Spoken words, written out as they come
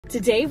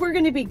Today we're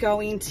going to be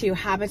going to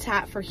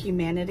Habitat for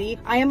Humanity.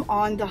 I am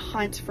on the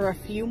hunt for a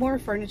few more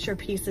furniture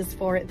pieces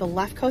for the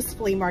Left Coast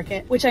Flea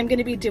Market, which I'm going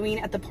to be doing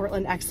at the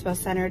Portland Expo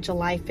Center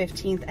July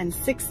 15th and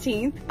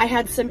 16th. I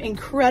had some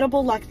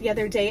incredible luck the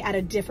other day at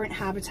a different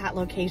Habitat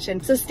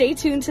location, so stay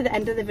tuned to the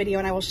end of the video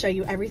and I will show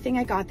you everything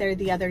I got there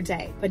the other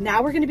day. But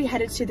now we're going to be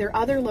headed to their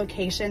other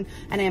location,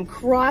 and I am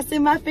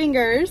crossing my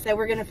fingers that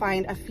we're going to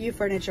find a few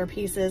furniture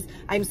pieces.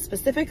 I'm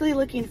specifically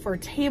looking for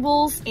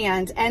tables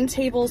and end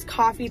tables,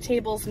 coffee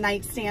tables,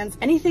 nightstands,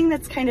 anything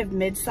that's kind of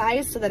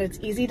mid-size so that it's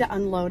easy to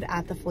unload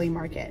at the flea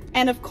market.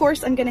 And of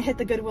course, I'm gonna hit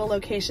the Goodwill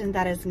location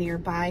that is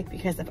nearby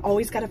because I've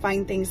always gotta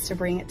find things to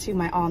bring it to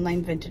my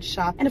online vintage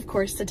shop and of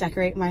course to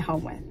decorate my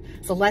home with.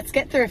 So let's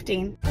get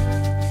thrifting.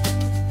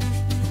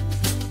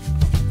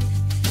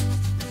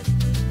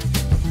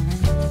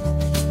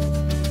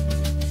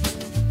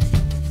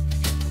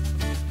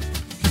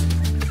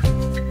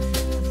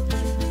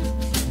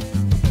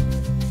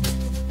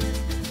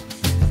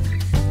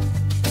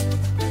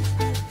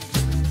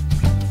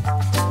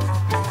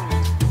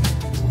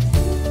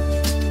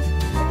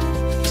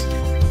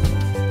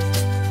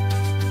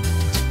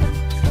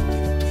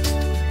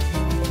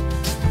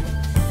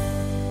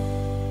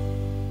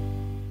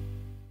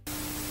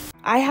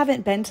 I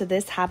haven't been to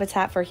this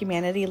Habitat for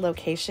Humanity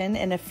location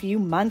in a few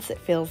months, it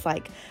feels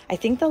like. I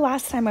think the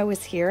last time I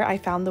was here, I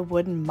found the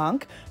wooden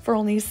monk for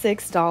only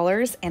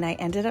 $6 and I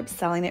ended up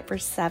selling it for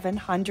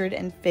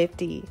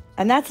 $750.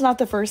 And that's not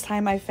the first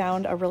time I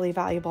found a really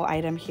valuable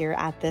item here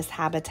at this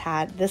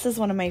Habitat. This is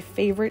one of my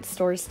favorite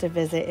stores to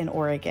visit in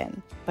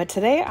Oregon. But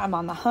today I'm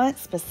on the hunt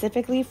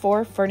specifically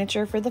for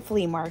furniture for the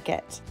flea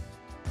market.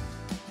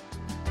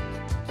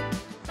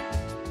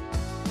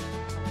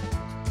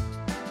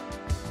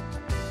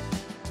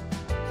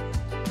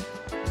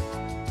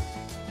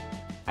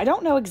 I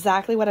don't know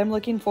exactly what I'm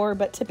looking for,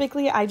 but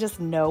typically I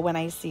just know when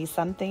I see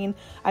something.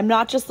 I'm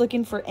not just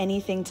looking for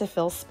anything to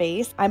fill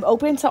space. I'm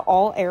open to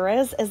all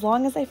eras as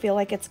long as I feel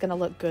like it's gonna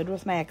look good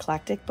with my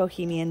eclectic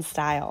bohemian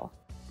style.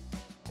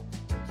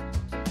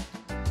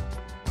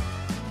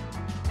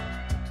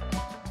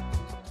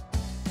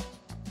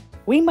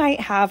 We might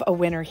have a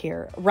winner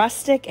here.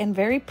 Rustic and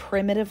very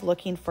primitive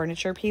looking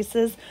furniture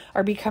pieces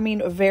are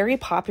becoming very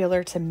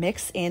popular to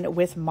mix in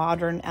with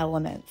modern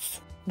elements.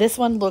 This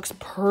one looks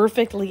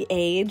perfectly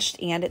aged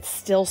and it's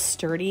still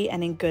sturdy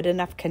and in good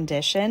enough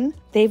condition.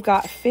 They've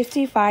got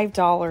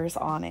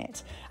 $55 on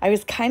it. I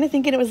was kind of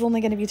thinking it was only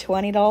going to be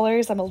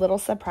 $20. I'm a little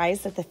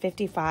surprised at the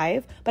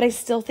 $55, but I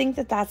still think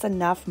that that's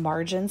enough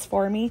margins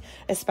for me,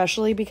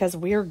 especially because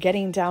we're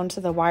getting down to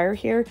the wire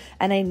here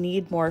and I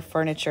need more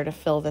furniture to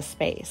fill the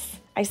space.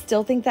 I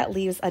still think that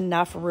leaves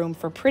enough room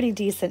for pretty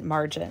decent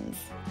margins.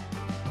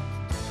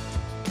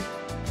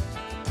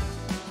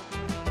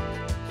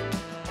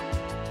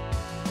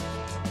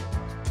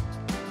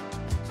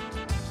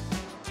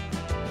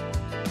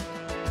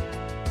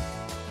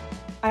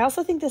 I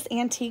also think this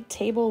antique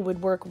table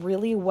would work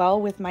really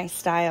well with my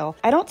style.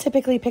 I don't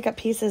typically pick up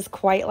pieces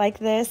quite like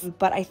this,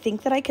 but I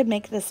think that I could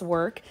make this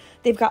work.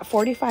 They've got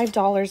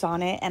 $45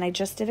 on it, and I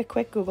just did a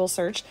quick Google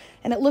search,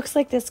 and it looks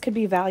like this could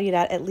be valued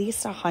at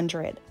least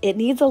 $100. It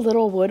needs a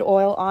little wood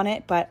oil on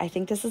it, but I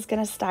think this is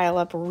gonna style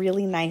up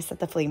really nice at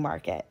the flea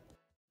market.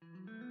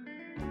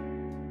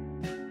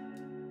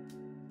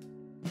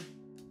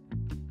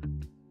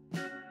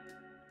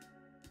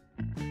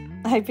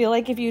 I feel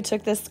like if you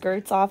took the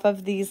skirts off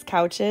of these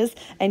couches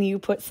and you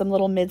put some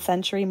little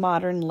mid-century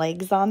modern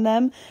legs on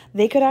them,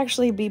 they could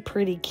actually be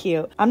pretty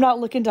cute. I'm not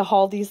looking to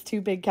haul these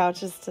two big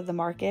couches to the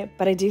market,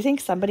 but I do think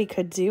somebody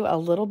could do a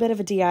little bit of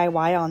a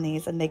DIY on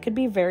these and they could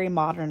be very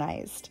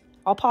modernized.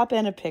 I'll pop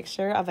in a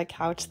picture of a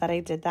couch that I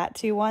did that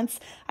to once.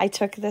 I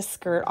took the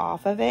skirt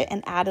off of it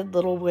and added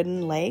little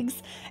wooden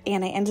legs,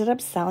 and I ended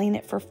up selling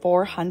it for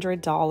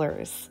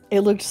 $400.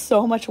 It looked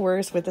so much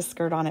worse with the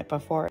skirt on it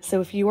before. So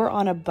if you are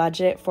on a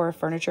budget for a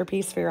furniture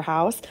piece for your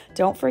house,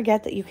 don't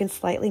forget that you can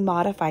slightly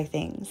modify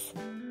things.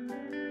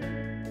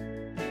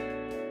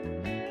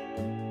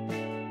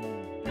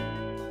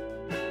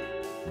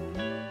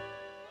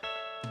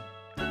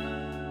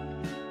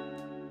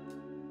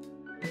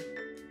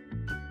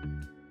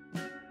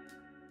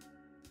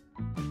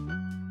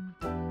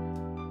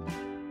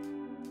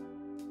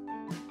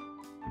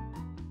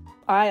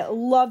 I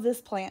love this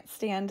plant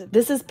stand.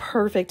 This is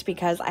perfect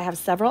because I have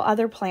several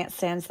other plant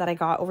stands that I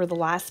got over the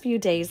last few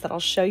days that I'll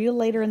show you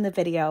later in the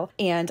video,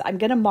 and I'm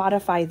gonna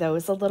modify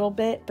those a little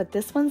bit, but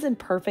this one's in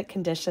perfect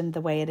condition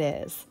the way it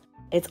is.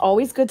 It's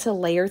always good to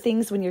layer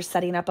things when you're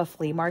setting up a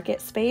flea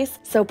market space,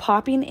 so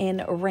popping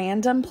in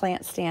random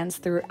plant stands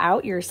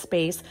throughout your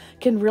space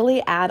can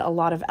really add a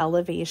lot of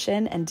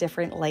elevation and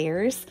different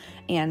layers,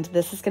 and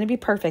this is gonna be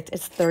perfect.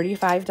 It's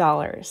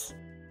 $35.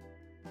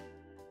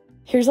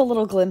 Here's a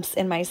little glimpse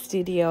in my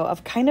studio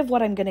of kind of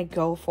what I'm going to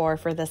go for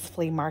this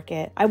flea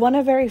market. I want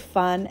a very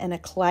fun and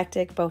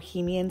eclectic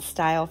bohemian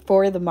style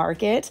for the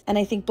market, and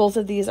I think both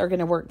of these are going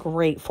to work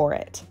great for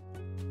it.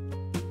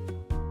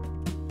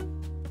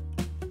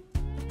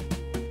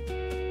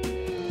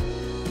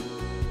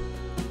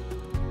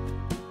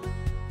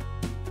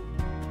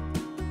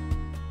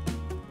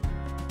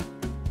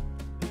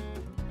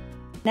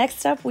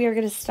 Next up, we are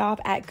going to stop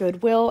at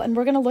Goodwill, and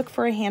we're going to look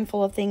for a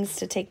handful of things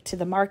to take to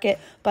the market,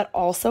 but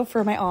also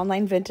for my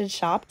online vintage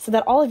shop so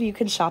that all of you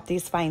can shop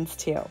these finds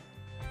too.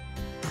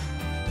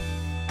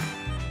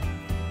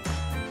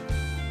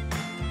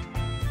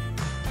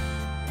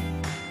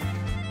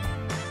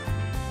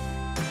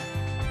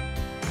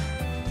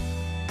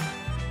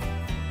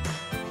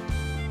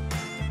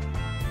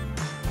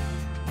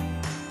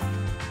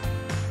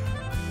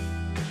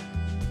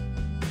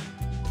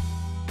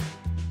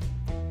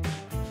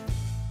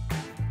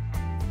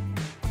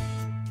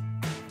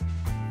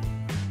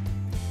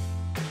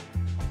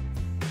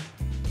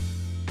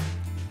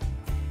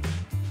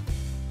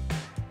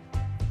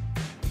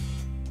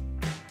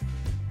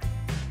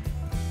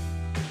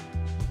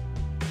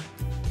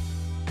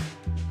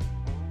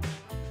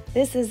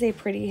 This is a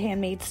pretty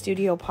handmade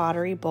studio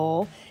pottery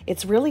bowl.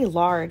 It's really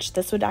large.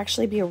 This would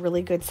actually be a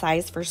really good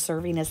size for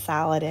serving a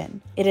salad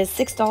in. It is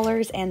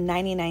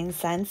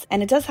 $6.99,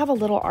 and it does have a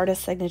little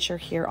artist signature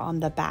here on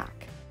the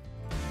back.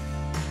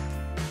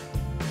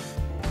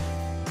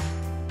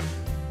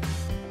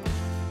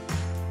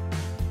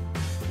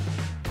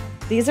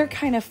 These are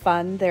kind of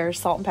fun. They're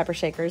salt and pepper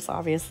shakers,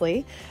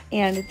 obviously,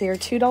 and they're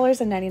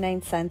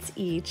 $2.99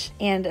 each,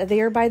 and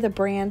they are by the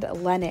brand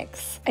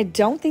NYTCH. I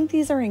don't think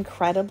these are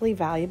incredibly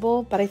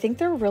valuable, but I think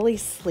they're really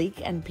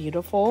sleek and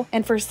beautiful,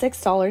 and for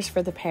 $6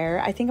 for the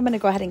pair, I think I'm going to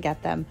go ahead and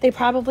get them. They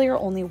probably are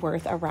only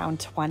worth around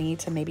 $20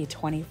 to maybe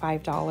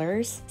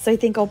 $25, so I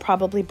think I'll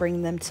probably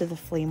bring them to the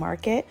flea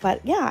market,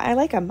 but yeah, I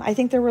like them. I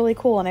think they're really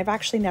cool, and I've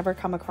actually never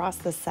come across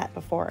this set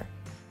before.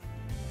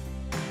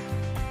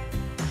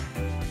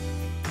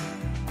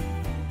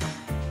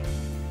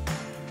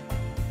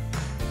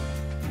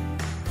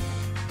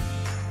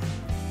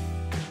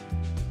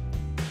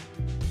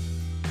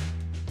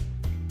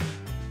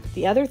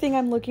 The other thing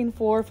I'm looking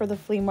for the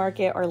flea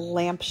market are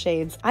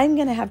lampshades. I'm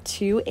gonna have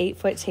 2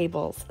 8-foot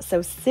tables,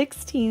 so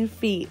 16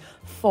 feet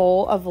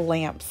full of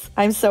lamps.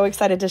 I'm so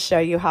excited to show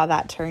you how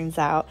that turns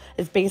out.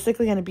 It's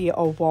basically gonna be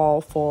a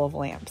wall full of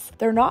lamps.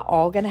 They're not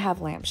all gonna have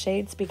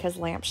lampshades because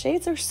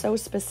lampshades are so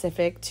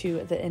specific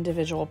to the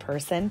individual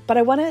person, but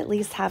I wanna at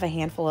least have a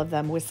handful of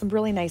them with some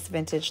really nice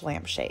vintage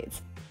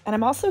lampshades. And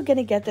I'm also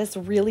gonna get this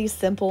really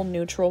simple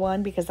neutral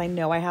one because I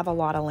know I have a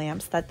lot of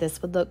lamps that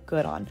this would look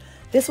good on.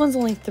 This one's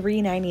only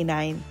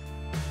 $3.99.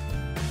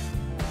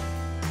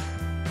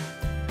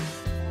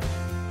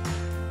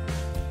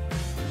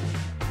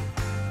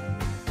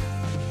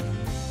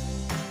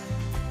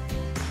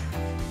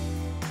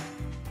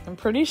 I'm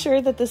pretty sure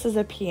that this is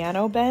a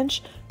piano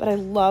bench, but I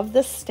love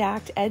the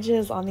stacked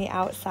edges on the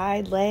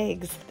outside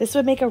legs. This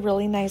would make a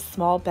really nice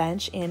small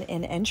bench in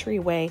an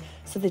entryway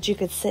so that you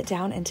could sit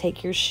down and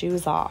take your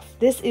shoes off.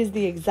 This is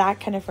the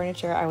exact kind of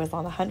furniture I was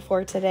on the hunt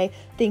for today,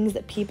 things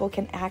that people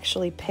can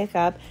actually pick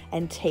up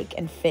and take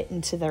and fit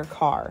into their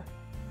car.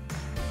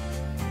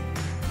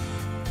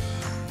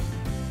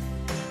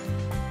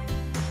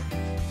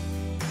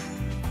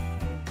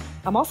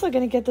 I'm also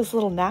going to get this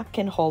little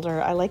napkin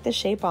holder. I like the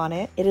shape on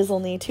it. It is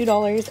only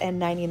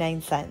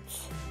 $2.99.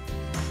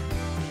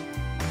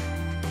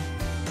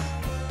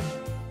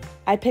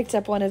 I picked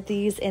up one of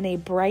these in a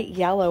bright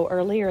yellow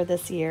earlier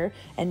this year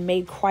and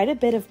made quite a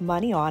bit of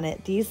money on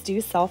it. These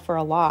do sell for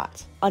a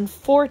lot.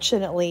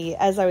 Unfortunately,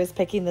 as I was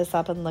picking this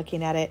up and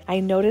looking at it, I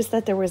noticed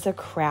that there was a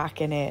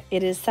crack in it.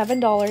 It is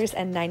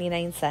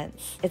 $7.99.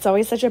 It's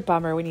always such a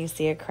bummer when you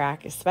see a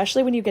crack,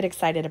 especially when you get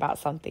excited about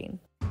something.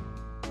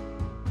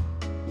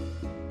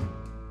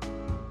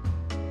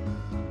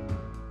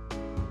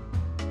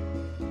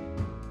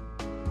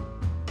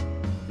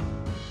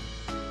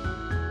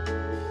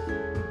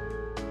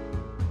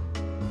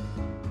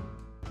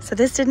 So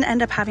this didn't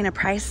end up having a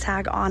price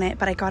tag on it,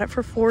 but I got it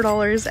for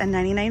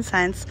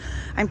 $4.99.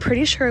 I'm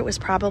pretty sure it was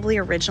probably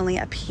originally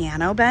a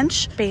piano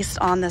bench based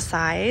on the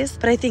size,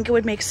 but I think it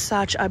would make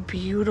such a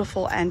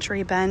beautiful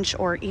entry bench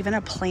or even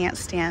a plant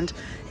stand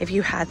if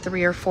you had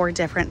 3 or 4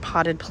 different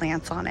potted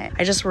plants on it.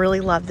 I just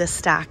really love this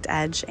stacked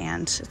edge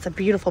and it's a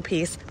beautiful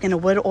piece. I'm gonna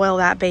wood oil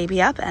that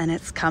baby up and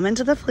it's coming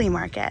to the flea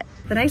market.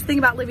 The nice thing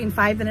about living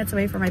 5 minutes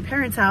away from my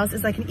parents' house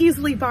is I can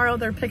easily borrow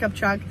their pickup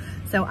truck.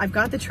 So I've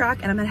got the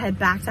truck and I'm gonna head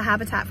back to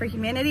Habitat for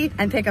Humanity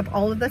and pick up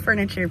all of the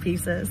furniture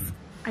pieces.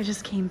 I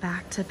just came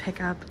back to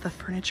pick up the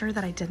furniture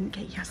that I didn't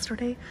get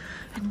yesterday.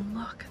 And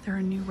look, there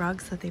are new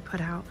rugs that they put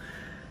out.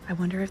 I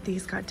wonder if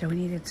these got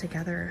donated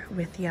together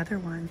with the other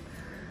one.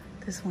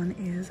 This one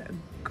is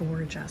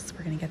gorgeous.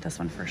 We're gonna get this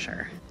one for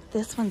sure.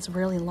 This one's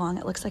really long.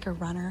 It looks like a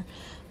runner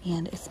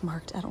and it's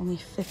marked at only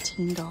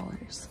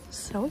 $15.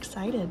 So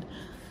excited.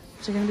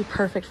 They're gonna be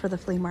perfect for the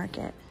flea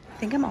market. I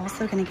think I'm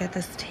also gonna get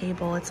this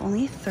table. It's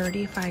only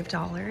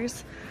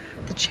 $35.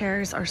 The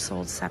chairs are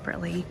sold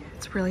separately.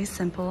 It's really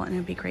simple and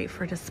it'd be great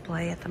for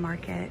display at the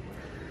market.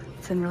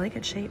 It's in really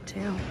good shape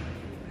too.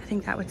 I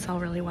think that would sell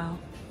really well.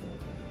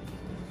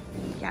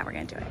 Yeah, we're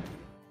gonna do it.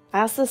 I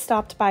also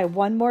stopped by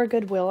one more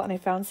Goodwill and I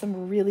found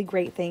some really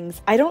great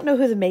things. I don't know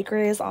who the maker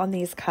is on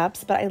these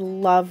cups, but I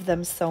love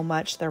them so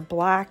much. They're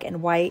black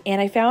and white, and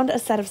I found a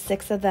set of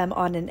 6 of them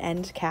on an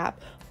end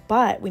cap.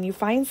 But when you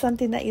find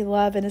something that you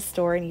love in a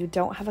store and you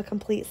don't have a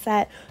complete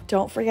set,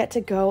 don't forget to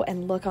go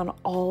and look on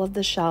all of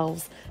the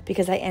shelves,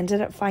 because I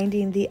ended up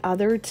finding the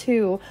other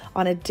 2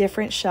 on a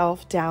different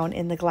shelf down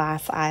in the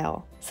glass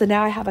aisle. So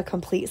now I have a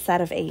complete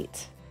set of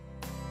 8.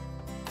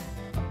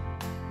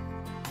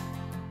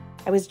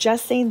 I was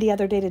just saying the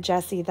other day to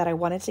Jessie that I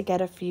wanted to get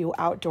a few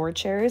outdoor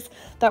chairs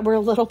that were a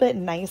little bit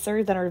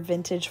nicer than our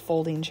vintage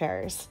folding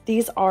chairs.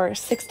 These are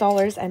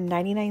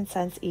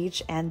 $6.99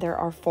 each, and there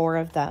are 4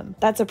 of them.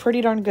 That's a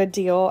pretty darn good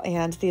deal,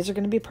 and these are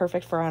going to be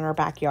perfect for in our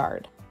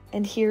backyard.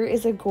 And here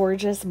is a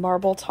gorgeous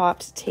marble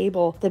topped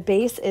table. The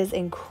base is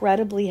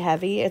incredibly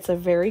heavy. It's a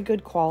very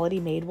good quality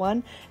made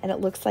one, and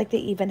it looks like they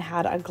even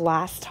had a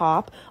glass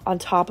top on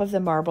top of the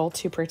marble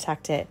to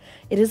protect it.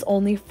 It is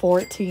only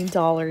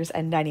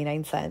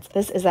 $14.99.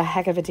 This is a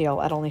heck of a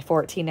deal at only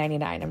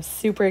 $14.99. I'm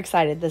super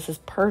excited. This is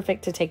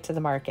perfect to take to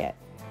the market.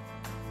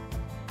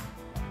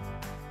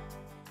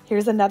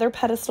 Here's another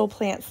pedestal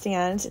plant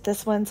stand.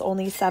 This one's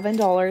only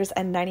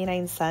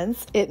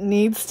 $7.99. It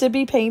needs to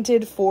be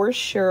painted for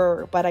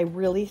sure, but I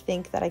really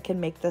think that I can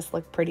make this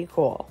look pretty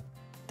cool.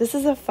 This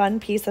is a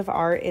fun piece of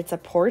art. It's a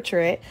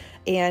portrait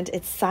and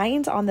it's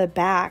signed on the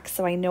back,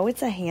 so I know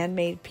it's a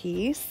handmade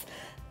piece.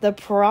 The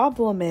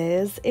problem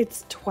is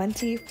it's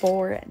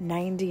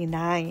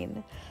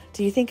 $24.99.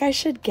 Do you think I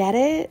should get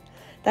it?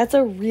 That's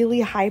a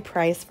really high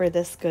price for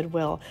this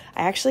Goodwill.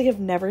 I actually have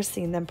never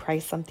seen them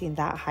price something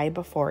that high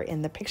before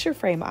in the picture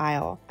frame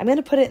aisle. I'm going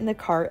to put it in the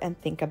cart and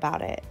think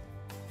about it.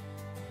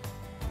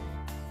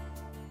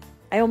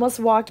 I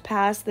almost walked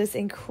past this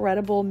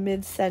incredible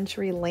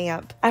mid-century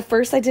lamp. At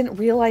first, I didn't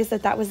realize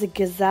that that was a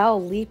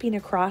gazelle leaping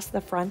across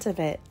the front of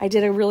it. I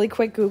did a really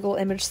quick Google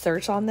image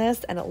search on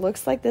this, and it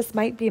looks like this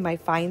might be my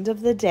find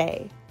of the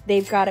day.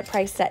 They've got it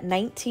priced at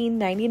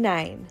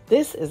 $19.99.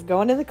 This is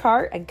going in the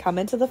cart and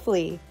coming to the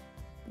flea.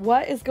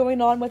 What is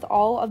going on with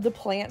all of the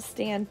plant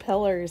stand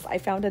pillars? I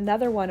found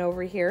another one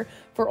over here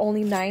for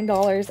only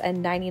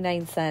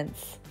 $9.99.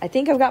 I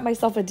think I've got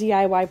myself a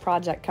DIY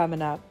project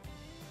coming up.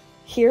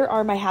 Here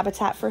are my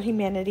Habitat for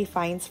Humanity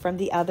finds from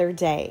the other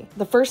day.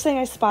 The first thing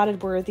I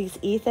spotted were these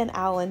Ethan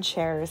Allen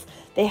chairs.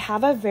 They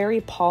have a very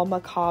Paul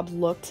McCobb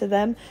look to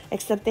them,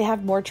 except they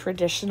have more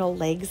traditional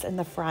legs in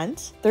the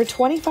front. They're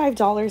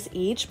 $25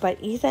 each,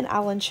 but Ethan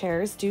Allen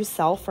chairs do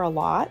sell for a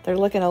lot. They're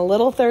looking a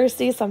little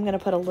thirsty, so I'm going to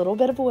put a little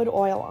bit of wood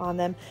oil on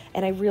them,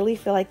 and I really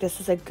feel like this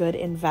is a good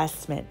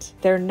investment.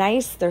 They're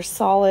nice, they're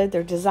solid,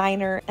 they're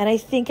designer, and I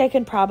think I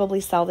can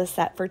probably sell this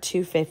set for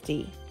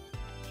 $2.50.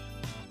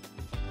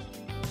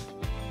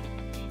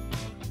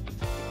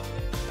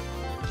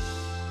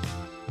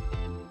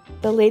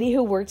 The lady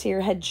who worked here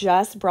had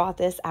just brought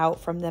this out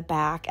from the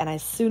back, and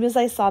as soon as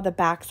I saw the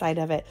back side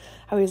of it,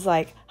 I was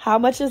like, how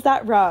much is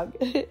that rug?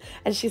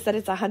 And she said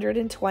it's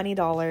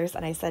 $120,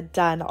 and I said,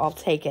 done, I'll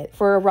take it.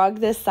 For a rug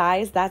this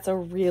size, that's a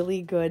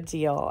really good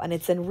deal, and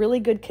it's in really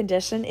good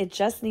condition. It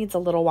just needs a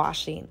little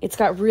washing. It's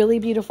got really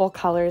beautiful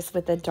colors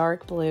with the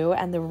dark blue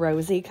and the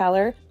rosy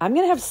color. I'm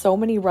gonna have so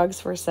many rugs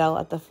for sale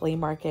at the flea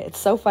market. It's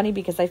so funny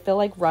because I feel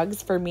like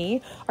rugs for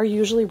me are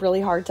usually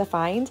really hard to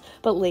find,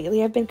 but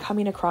lately I've been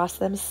coming across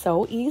them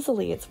so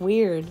easily. It's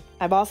weird.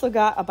 I've also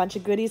got a bunch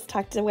of goodies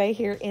tucked away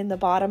here in the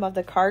bottom of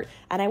the cart,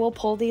 and I will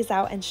pull these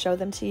out and show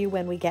them to you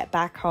when we get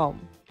back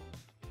home.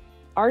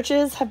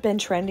 Arches have been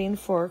trending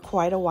for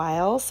quite a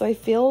while, so I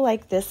feel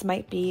like this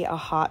might be a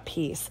hot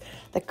piece.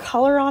 The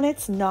color on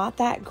it's not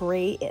that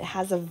great. It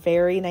has a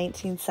very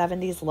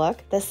 1970s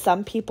look that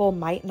some people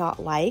might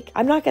not like.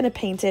 I'm not going to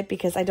paint it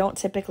because I don't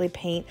typically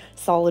paint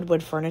solid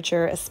wood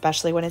furniture,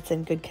 especially when it's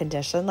in good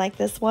condition like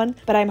this one,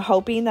 but I'm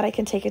hoping that I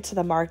can take it to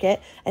the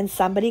market and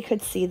somebody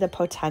could see the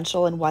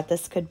potential in what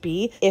this could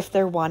be if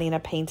they're wanting a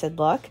painted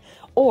look.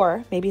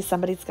 Or maybe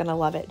somebody's going to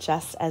love it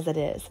just as it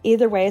is.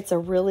 Either way, it's a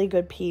really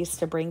good piece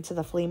to bring to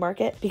the flea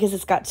market because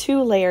it's got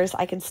 2 layers.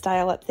 I can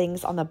style up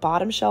things on the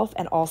bottom shelf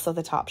and also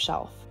the top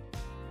shelf.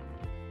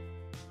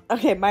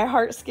 Okay, my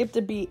heart skipped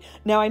a beat.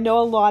 Now, I know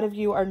a lot of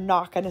you are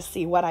not going to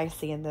see what I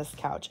see in this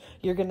couch.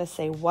 You're going to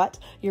say, what?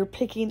 You're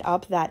picking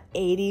up that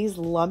 80s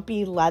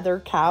lumpy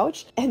leather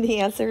couch? And the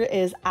answer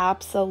is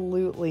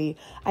absolutely.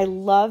 I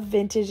love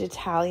vintage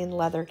Italian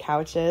leather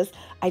couches.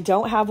 I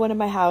don't have one in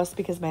my house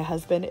because my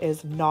husband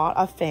is not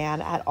a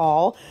fan at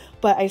all,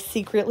 but I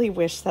secretly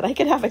wish that I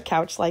could have a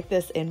couch like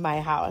this in my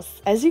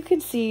house. As you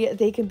can see,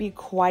 they can be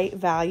quite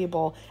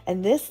valuable,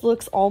 and this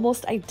looks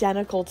almost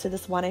identical to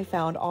this one I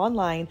found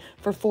online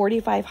for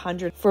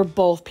 $4,500 for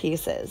both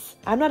pieces.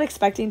 I'm not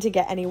expecting to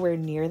get anywhere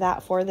near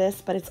that for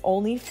this, but it's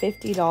only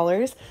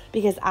 $50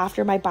 because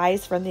after my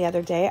buys from the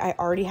other day, I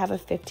already have a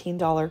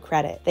 $15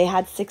 credit. They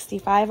had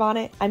 $65 on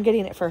it. I'm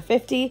getting it for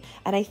 $50,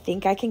 and I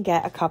think I can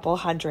get a couple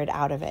hundred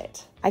out of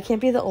it. I can't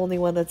be the only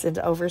one that's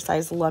into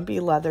oversized lumpy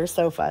leather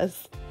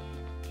sofas.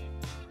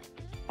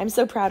 I'm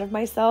so proud of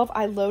myself.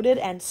 I loaded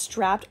and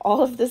strapped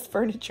all of this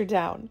furniture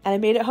down, and I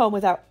made it home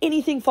without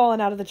anything falling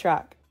out of the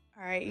truck.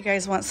 All right, you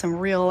guys want some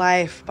real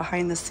life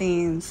behind the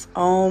scenes.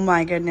 Oh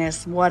my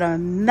goodness, what a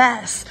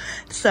mess.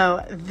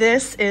 So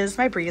this is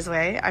my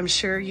breezeway. I'm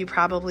sure you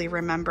probably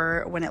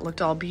remember when it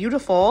looked all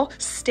beautiful,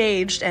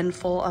 staged and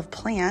full of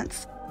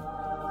plants.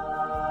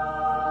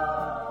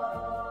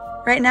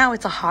 Right now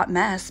it's a hot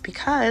mess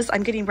because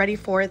I'm getting ready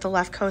for the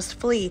Left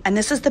Coast Flea, and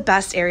this is the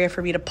best area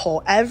for me to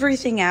pull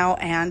everything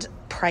out and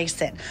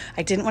price it.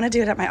 I didn't want to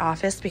do it at my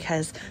office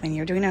because when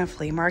you're doing a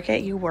flea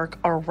market, you work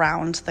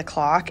around the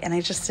clock, and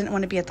I just didn't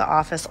want to be at the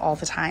office all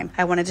the time.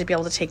 I wanted to be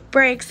able to take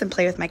breaks and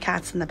play with my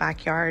cats in the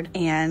backyard,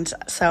 and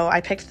so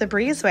I picked the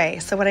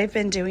breezeway. So what I've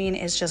been doing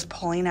is just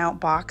pulling out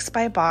box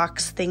by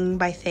box, thing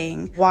by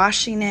thing,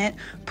 washing it,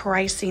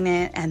 pricing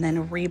it, and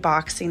then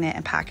reboxing it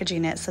and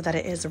packaging it so that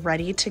it is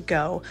ready to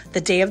go.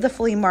 The day of the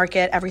flea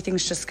market,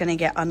 everything's just going to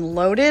get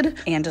unloaded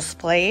and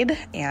displayed,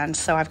 and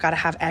so I've got to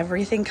have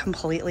everything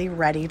completely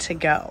ready to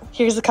go.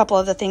 Here's a couple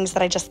of the things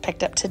that I just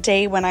picked up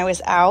today when I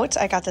was out.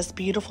 I got this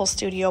beautiful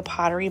studio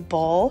pottery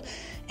bowl,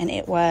 and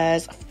it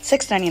was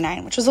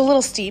 $6.99, which was a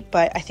little steep,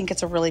 but I think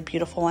it's a really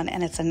beautiful one,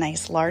 and it's a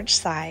nice large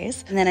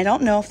size. And then I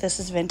don't know if this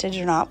is vintage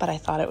or not, but I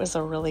thought it was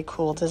a really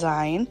cool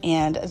design.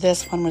 And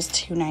this one was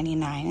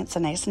 $2.99. It's a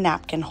nice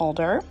napkin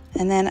holder.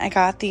 And then I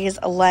got these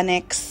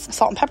Lennox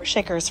salt and pepper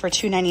shakers for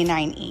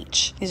 $2.99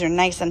 each. These are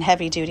nice and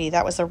heavy duty.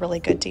 That was a really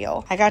good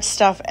deal. I got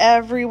stuff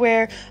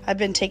everywhere. I've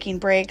been taking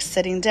breaks,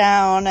 sitting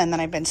down, and then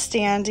I've been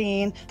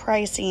standing,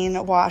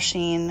 pricing,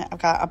 washing.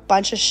 I've got a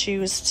bunch of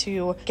shoes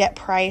to get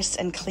priced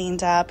and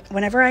cleaned up.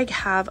 Whenever I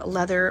have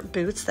leather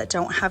boots that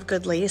don't have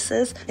good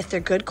laces, if they're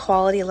good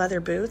quality leather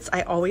boots,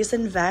 I always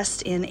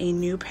invest in a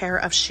new pair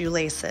of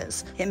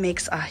shoelaces. It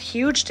makes a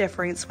huge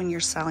difference when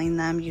you're selling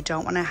them. You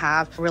don't want to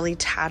have really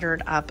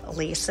tattered up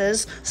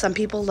laces. Some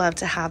people love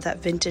to have that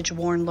vintage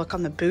worn look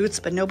on the boots,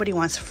 but nobody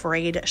wants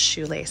frayed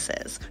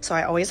shoelaces. So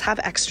I always have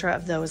extra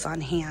of those on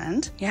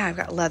hand. Yeah, I've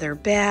got leather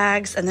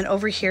bags, and then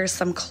over here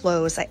some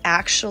clothes. I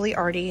actually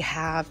already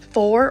have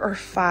 4 or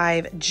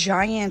 5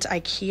 giant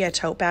IKEA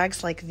tote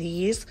bags like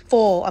these,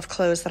 full of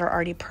clothes that are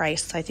already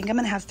priced. So I think I'm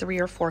gonna have 3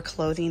 or 4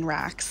 clothing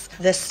racks.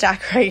 This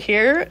stack right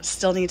here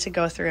still need to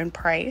go through and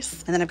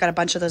price. And then I've got a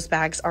bunch of those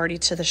bags already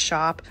to the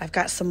shop. I've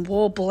got some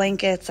wool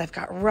blankets. I've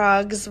got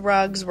rugs,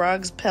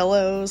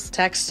 pillows,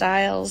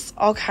 textiles,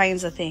 all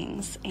kinds of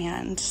things,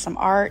 and some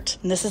art.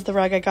 And this is the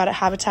rug I got at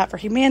Habitat for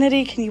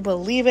Humanity. Can you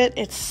believe it?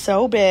 It's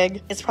so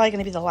big. It's probably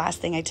gonna be the last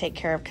thing I take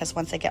care of because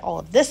once I get all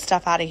of this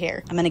stuff out of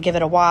here, I'm gonna give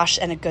it a wash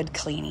and a good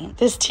cleaning.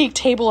 This teak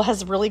table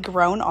has really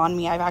grown on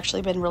me. I've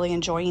actually been really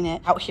enjoying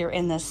it out here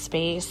in this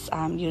space,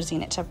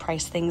 using it to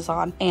price things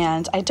on.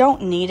 And I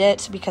don't need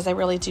it because I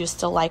really do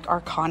still like our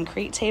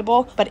concrete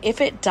table. But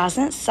if it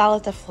doesn't sell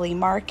at the flea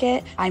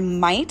market, I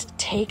might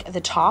take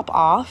the top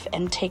off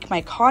and take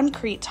my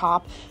concrete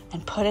top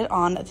and put it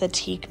on the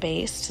teak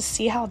base to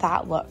see how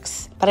that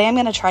looks. But I am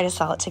going to try to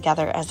sell it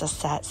together as a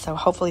set, so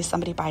hopefully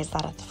somebody buys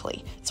that at the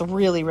flea. It's a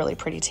really, really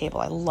pretty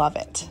table. I love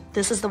it.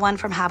 This is the one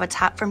from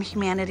Habitat for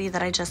Humanity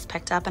that I just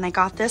picked up, and I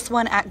got this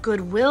one at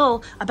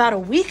Goodwill about a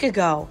week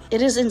ago.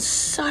 It is in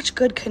such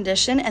good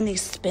condition, and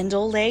these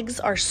spindle legs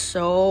are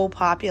so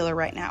popular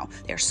right now.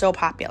 They're so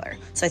popular.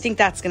 So I think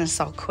that's going to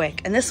sell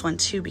quick. And this one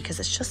too, because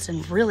it's just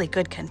in really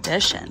good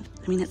condition.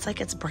 I mean, it's like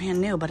it's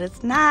brand new, but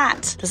it's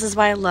not. This is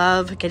why I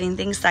love getting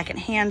things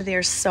secondhand.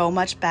 They're so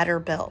much better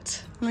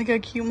built. Look how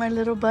cute my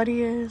little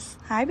buddy is.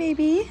 Hi,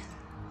 baby.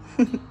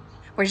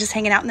 We're just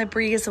hanging out in the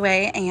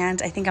breezeway,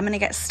 and I think I'm gonna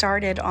get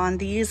started on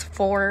these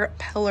 4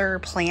 pillar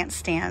plant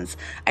stands.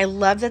 I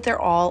love that they're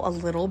all a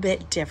little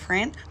bit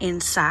different in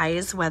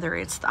size, whether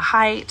it's the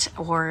height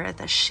or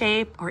the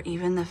shape, or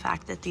even the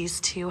fact that these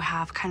two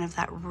have kind of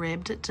that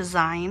ribbed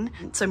design.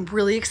 So I'm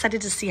really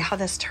excited to see how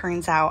this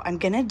turns out. I'm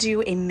gonna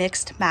do a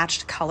mixed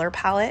matched color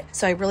palette.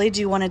 So I really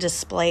do wanna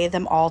display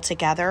them all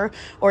together,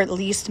 or at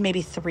least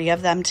maybe 3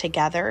 of them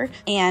together.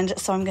 And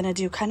so I'm gonna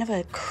do kind of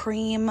a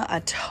cream,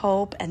 a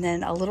taupe, and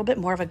then a little bit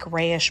more of a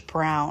grayish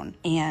brown,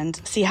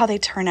 and see how they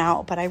turn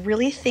out. But I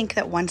really think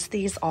that once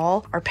these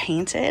all are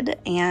painted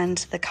and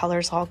the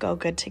colors all go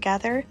good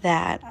together,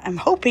 that I'm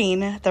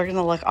hoping they're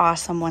gonna look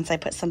awesome once I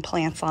put some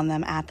plants on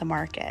them at the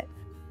market.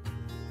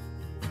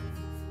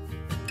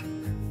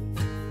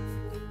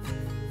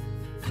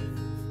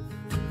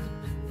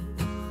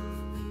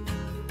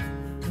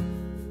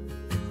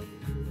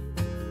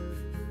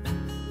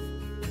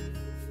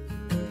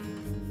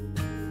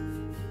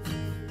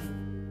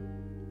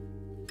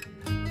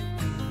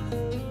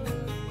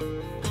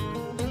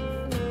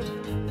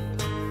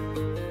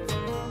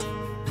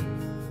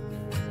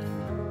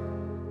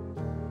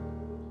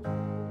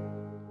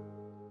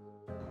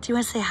 Do you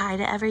want to say hi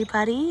to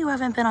everybody? You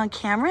haven't been on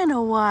camera in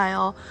a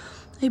while.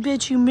 I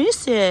bet you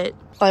miss it.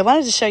 Well, I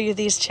wanted to show you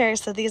these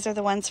chairs. So these are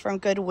the ones from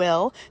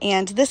Goodwill,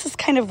 and this is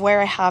kind of where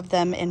I have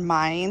them in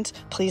mind.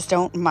 Please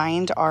don't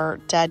mind our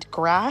dead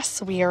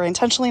grass. We are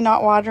intentionally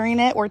not watering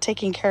it or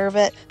taking care of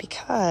it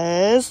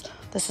because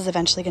this is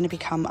eventually going to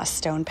become a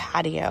stone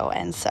patio,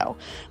 and so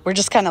we're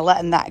just kind of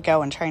letting that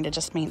go and trying to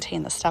just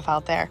maintain the stuff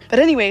out there. But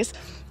anyways,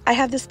 I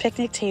have this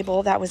picnic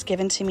table that was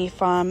given to me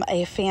from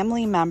a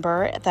family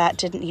member that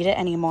didn't need it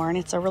anymore, and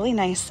it's a really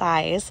nice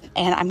size.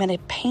 And I'm gonna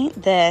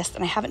paint this,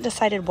 and I haven't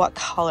decided what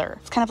color.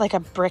 It's kind of like a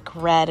brick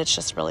red, it's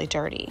just really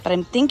dirty. But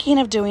I'm thinking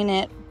of doing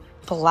it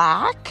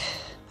black.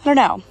 I don't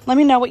know. Let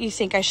me know what you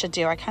think I should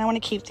do. I kind of want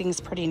to keep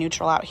things pretty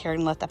neutral out here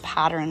and let the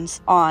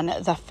patterns on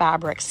the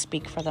fabric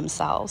speak for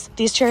themselves.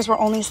 These chairs were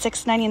only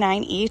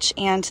 $6.99 each,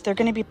 and they're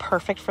going to be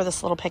perfect for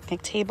this little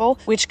picnic table,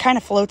 which kind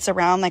of floats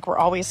around like we're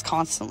always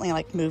constantly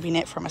like moving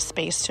it from a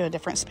space to a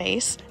different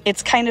space.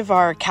 It's kind of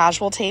our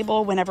casual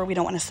table whenever we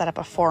don't want to set up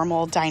a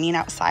formal dining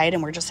outside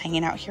and we're just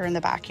hanging out here in the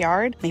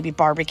backyard, maybe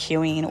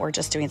barbecuing or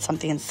just doing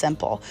something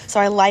simple. So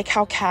I like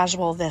how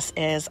casual this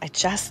is. I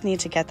just need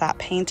to get that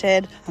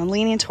painted. I'm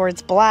leaning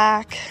towards black.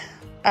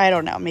 I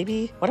don't know,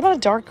 maybe, what about a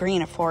dark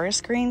green, a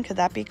forest green? Could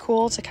that be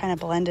cool to kind of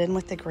blend in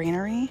with the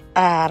greenery?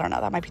 I don't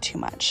know, that might be too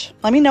much.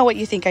 Let me know what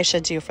you think I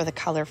should do for the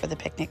color for the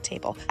picnic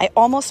table. I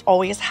almost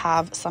always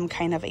have some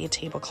kind of a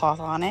tablecloth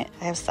on it.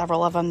 I have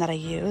several of them that I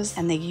use,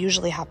 and they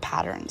usually have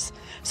patterns,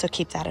 so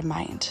keep that in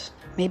mind.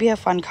 Maybe a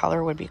fun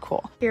color would be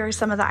cool. Here are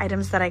some of the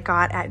items that I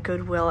got at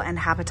Goodwill and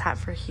Habitat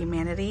for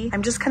Humanity.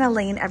 I'm just kind of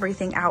laying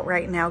everything out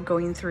right now,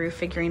 going through,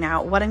 figuring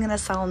out what I'm gonna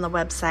sell on the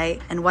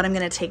website and what I'm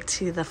gonna take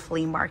to the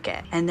flea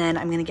market. And then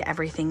I'm gonna get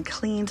everything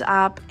cleaned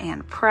up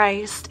and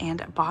priced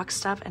and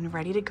boxed up and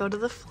ready to go to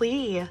the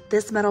flea.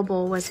 This metal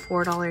bowl was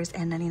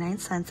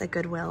 $4.99 at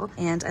Goodwill,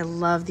 and I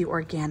love the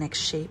organic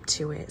shape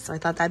to it. So I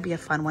thought that'd be a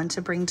fun one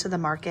to bring to the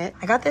market.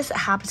 I got this at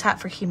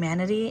Habitat for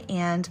Humanity,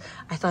 and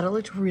I thought it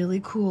looked really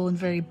cool and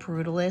very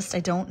brutalist. I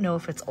don't know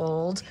if it's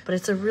old, but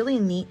it's a really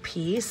neat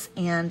piece,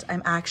 and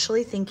I'm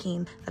actually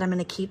thinking that I'm going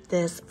to keep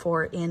this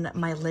for in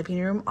my living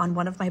room on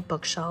one of my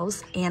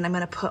bookshelves, and I'm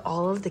going to put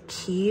all of the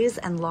keys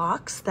and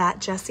locks that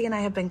Jessie and I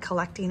have been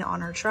collecting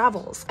on our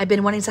travels. I've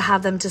been wanting to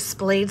have them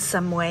displayed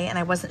some way, and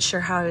I wasn't sure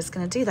how I was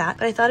going to do that,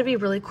 but I thought it'd be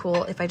really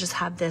cool if I just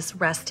have this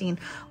resting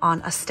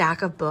on a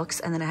stack of books,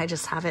 and then I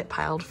just have it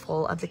piled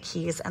full of the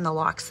keys and the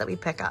locks that we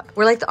pick up.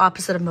 We're like the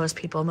opposite of most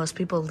people. Most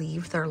people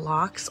leave their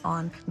locks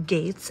on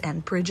gates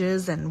and bridges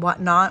and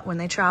whatnot when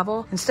they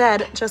travel.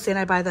 Instead, Jessie and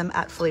I buy them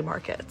at flea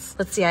markets.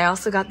 Let's see, I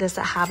also got this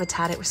at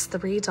Habitat. It was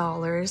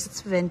 $3.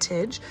 It's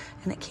vintage,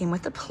 and it came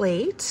with a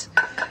plate.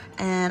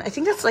 And I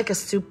think that's like a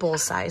soup bowl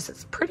size.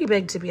 It's pretty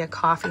big to be a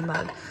coffee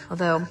mug,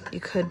 although you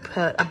could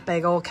put a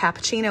big old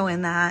cappuccino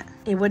in that.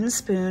 A wooden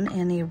spoon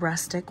and a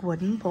rustic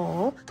wooden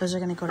bowl. Those are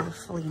gonna go to the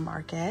flea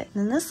market. And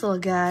then this little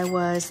guy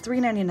was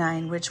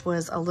 $3.99, which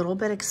was a little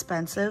bit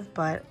expensive,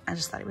 but I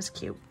just thought he was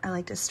cute. I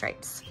liked his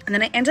stripes. And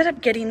then I ended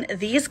up getting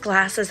these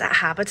glasses at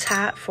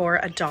Habitat for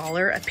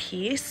 $1 a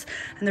piece.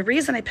 And the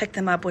reason I picked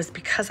them up was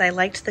because I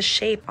liked the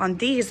shape on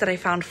these that I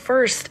found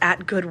first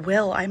at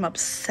Goodwill. I'm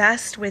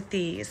obsessed with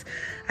these.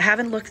 I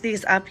haven't looked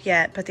these up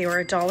yet, but they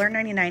were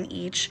 $1.99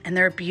 each, and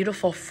they're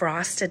beautiful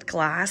frosted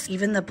glass.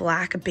 Even the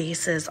black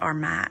bases are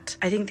matte.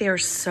 I think they are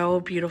so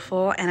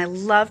beautiful, and I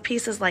love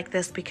pieces like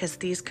this because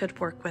these could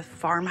work with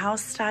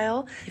farmhouse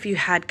style. If you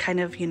had kind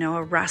of, you know,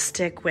 a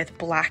rustic with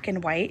black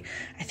and white,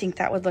 I think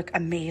that would look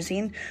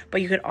amazing,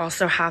 but you could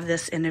also have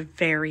this in a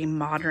very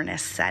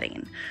modernist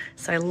setting.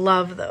 So I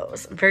love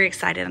those. I'm very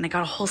excited, and I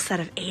got a whole set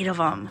of 8 of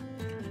them.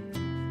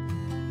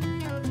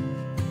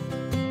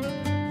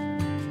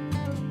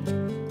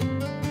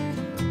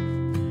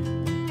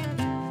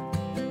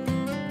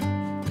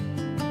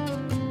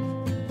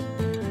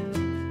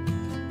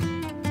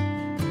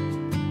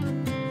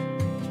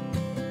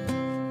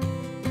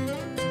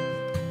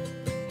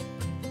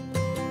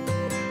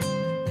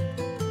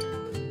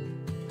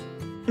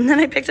 And then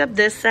I picked up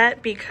this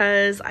set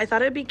because I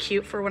thought it'd be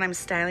cute for when I'm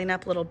styling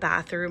up little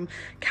bathroom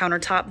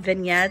countertop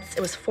vignettes.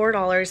 It was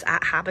 $4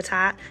 at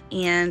Habitat,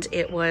 and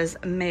it was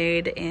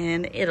made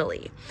in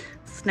Italy.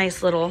 It's a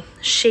nice little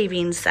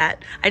shaving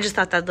set. I just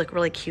thought that'd look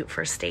really cute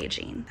for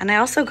staging. And I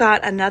also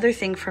got another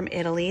thing from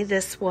Italy.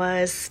 This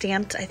was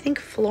stamped, I think,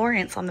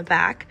 Florence on the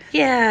back.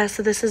 Yeah,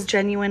 so this is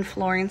genuine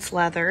Florence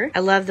leather.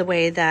 I love the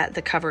way that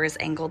the cover is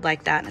angled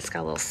like that, and it's got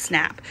a little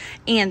snap.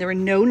 And there were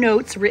no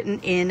notes written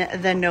in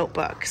the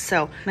notebook.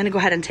 So I'm gonna go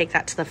ahead and take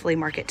that to the flea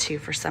market too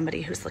for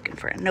somebody who's looking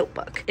for a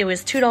notebook. It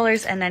was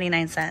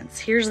 $2.99.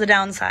 Here's the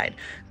downside.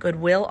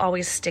 Goodwill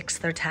always sticks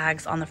their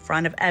tags on the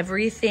front of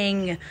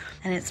everything,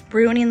 and it's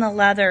ruining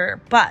the leather,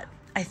 but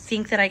I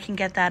think that I can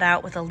get that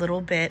out with a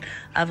little bit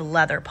of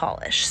leather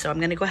polish. So I'm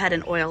gonna go ahead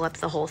and oil up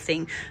the whole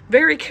thing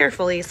very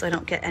carefully so I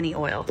don't get any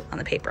oil on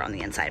the paper on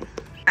the inside.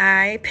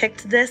 I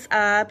picked this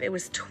up. It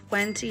was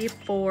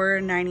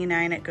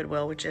 $24.99 at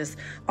Goodwill, which is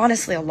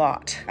honestly a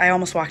lot. I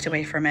almost walked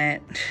away from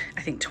it,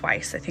 I think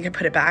twice. I think I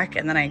put it back,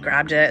 and then I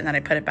grabbed it, and then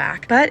I put it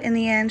back. But in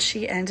the end,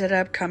 she ended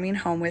up coming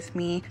home with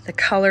me. The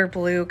color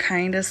blue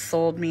kind of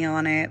sold me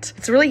on it.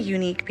 It's really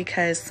unique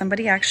because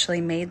somebody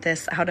actually made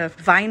this out of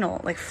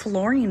vinyl, like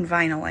flooring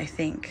vinyl, I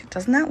think.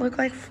 Doesn't that look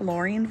like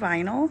flooring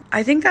vinyl?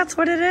 I think that's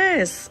what it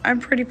is. I'm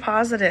pretty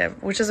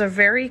positive, which is a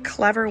very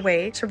clever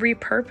way to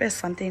repurpose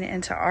something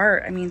into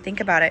art. I mean, mean, think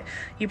about it.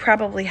 You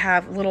probably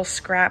have little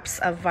scraps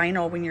of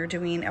vinyl when you're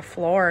doing a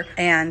floor,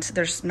 and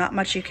there's not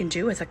much you can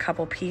do with a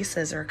couple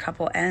pieces or a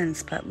couple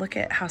ends, but look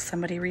at how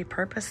somebody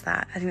repurposed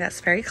that. I think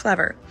that's very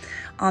clever.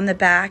 On the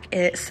back,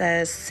 it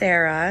says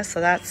Sarah,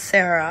 so that's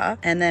Sarah,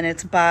 and then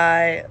it's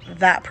by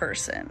that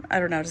person. I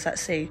don't know, does that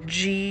say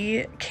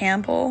G.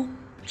 Campbell?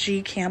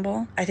 G.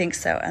 Campbell? I think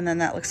so. And then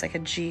that looks like a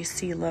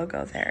GC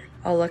logo there.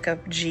 I'll look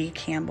up G.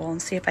 Campbell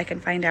and see if I can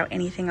find out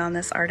anything on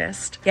this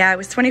artist. Yeah, it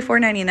was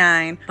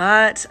 $24.99,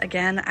 but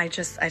again, I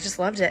just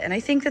loved it. And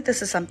I think that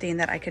this is something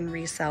that I can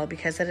resell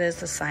because it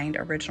is a signed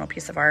original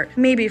piece of art,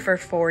 maybe for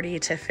 $40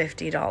 to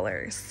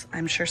 $50.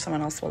 I'm sure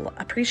someone else will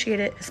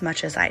appreciate it as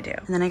much as I do.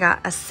 And then I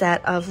got a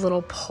set of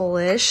little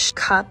Polish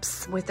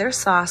cups with their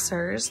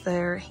saucers.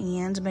 They're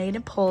handmade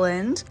in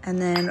Poland. And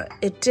then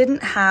it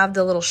didn't have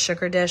the little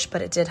sugar dish,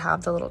 but it did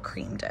have the little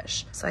cream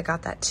dish. So I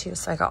got that too.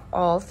 So I got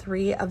all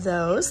 3 of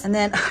those. And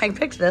then I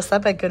picked this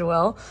up at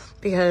Goodwill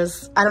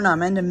because, I don't know,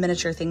 I'm into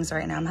miniature things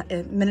right now.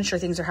 Miniature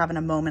things are having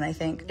a moment, I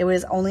think. It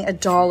was only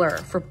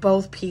 $1 for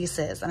both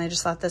pieces, and I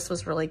just thought this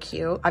was really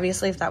cute.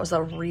 Obviously, if that was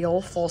a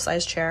real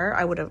full-size chair,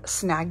 I would have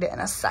snagged it in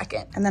a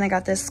second. And then I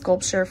got this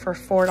sculpture for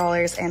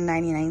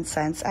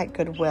 $4.99 at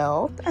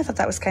Goodwill. I thought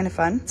that was kind of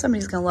fun.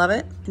 Somebody's gonna love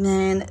it. And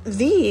then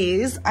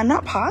these, I'm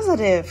not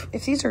positive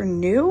if these are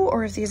new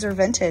or if these are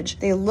vintage.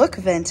 They look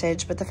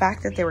vintage, but the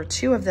fact that there were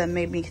 2 of them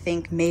made me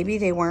think maybe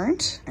they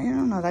weren't. I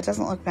don't know, that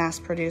doesn't look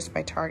mass-produced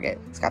by Target.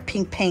 It's got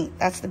pink paint,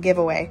 that's the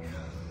giveaway.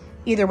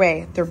 Either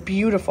way, they're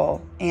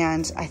beautiful,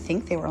 and I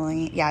think they were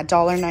only, yeah,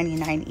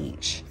 $1.99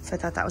 each. So I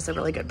thought that was a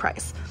really good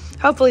price.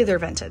 Hopefully they're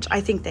vintage.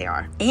 I think they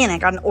are. And I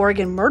got an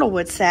Oregon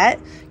Myrtlewood set.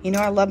 You know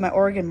I love my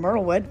Oregon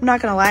Myrtlewood. I'm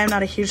not gonna lie, I'm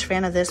not a huge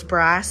fan of this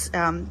brass.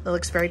 It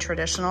looks very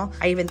traditional.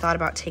 I even thought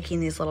about taking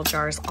these little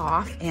jars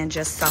off and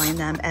just selling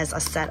them as a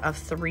set of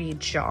 3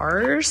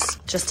 jars,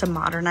 just to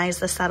modernize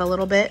the set a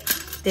little bit.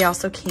 They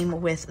also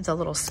came with the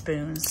little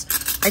spoons.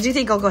 I do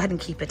think I'll go ahead and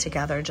keep it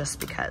together just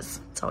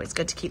because it's always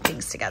good to keep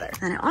things together.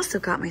 And I also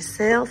got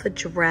myself a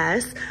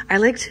dress. I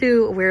like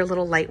to wear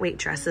little lightweight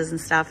dresses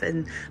and stuff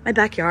in my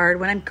backyard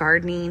when I'm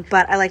gardening,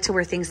 but I like to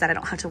wear things that I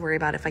don't have to worry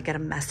about if I get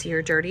them messy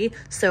or dirty.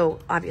 So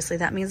obviously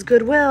that means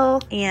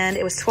Goodwill, and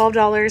it was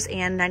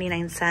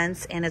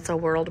 $12.99, and it's a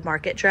World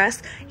Market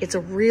dress. It's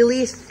a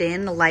really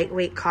thin,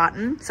 lightweight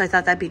cotton, so I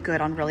thought that'd be good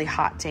on really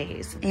hot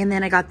days. And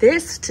then I got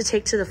this to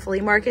take to the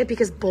flea market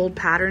because bold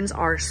patterns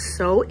are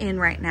so in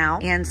right now,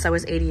 and so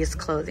is 80s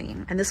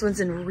clothing. And this one's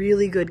in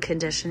really good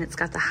condition. It's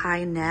got the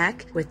high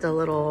neck with the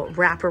little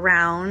wrap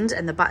around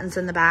and the buttons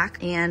in the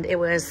back, and it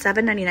was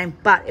 $7.99,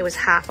 but it was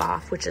half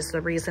off, which is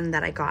the reason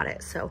that I got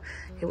it. So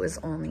it was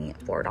only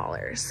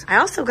 $4. I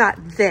also got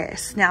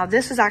this. Now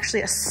this is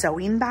actually a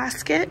sewing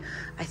basket,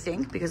 I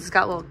think, because it's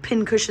got a little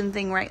pin cushion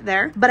thing right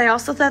there. But I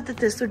also thought that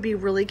this would be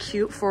really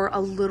cute for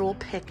a little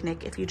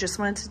picnic if you just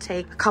wanted to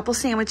take a couple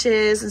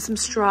sandwiches and some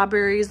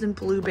strawberries and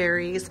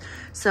blueberries.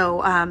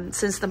 So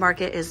since the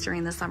market is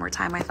during the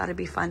summertime, I thought it'd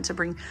be fun to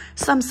bring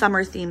some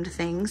summer themed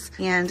things.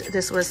 And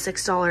this was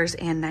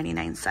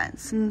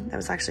 $6.99. That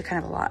was actually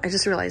kind of a lot. I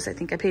just realized I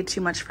think I paid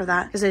too much for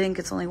that because I think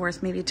it's only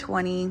worth maybe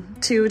 $22,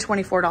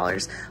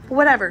 $24. But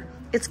whatever,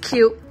 it's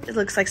cute. It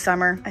looks like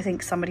summer. I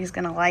think somebody's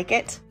gonna like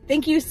it.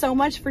 Thank you so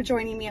much for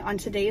joining me on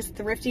today's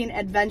thrifting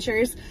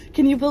adventures.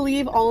 Can you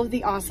believe all of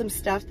the awesome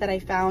stuff that I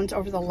found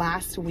over the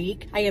last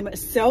week? I am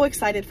so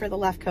excited for the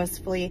Left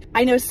Coast Flea.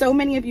 I know so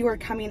many of you are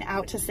coming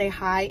out to say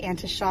hi and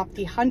to shop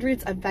the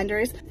hundreds of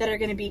vendors that are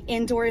gonna be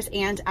indoors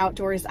and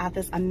outdoors at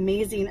this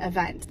amazing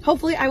event.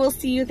 Hopefully I will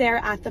see you there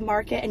at the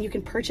market, and you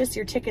can purchase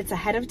your tickets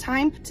ahead of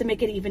time to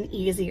make it even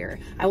easier.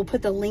 I will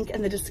put the link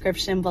in the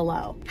description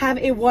below. Have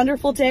a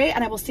wonderful day,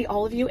 and I will see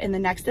all of you in the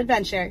next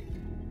adventure.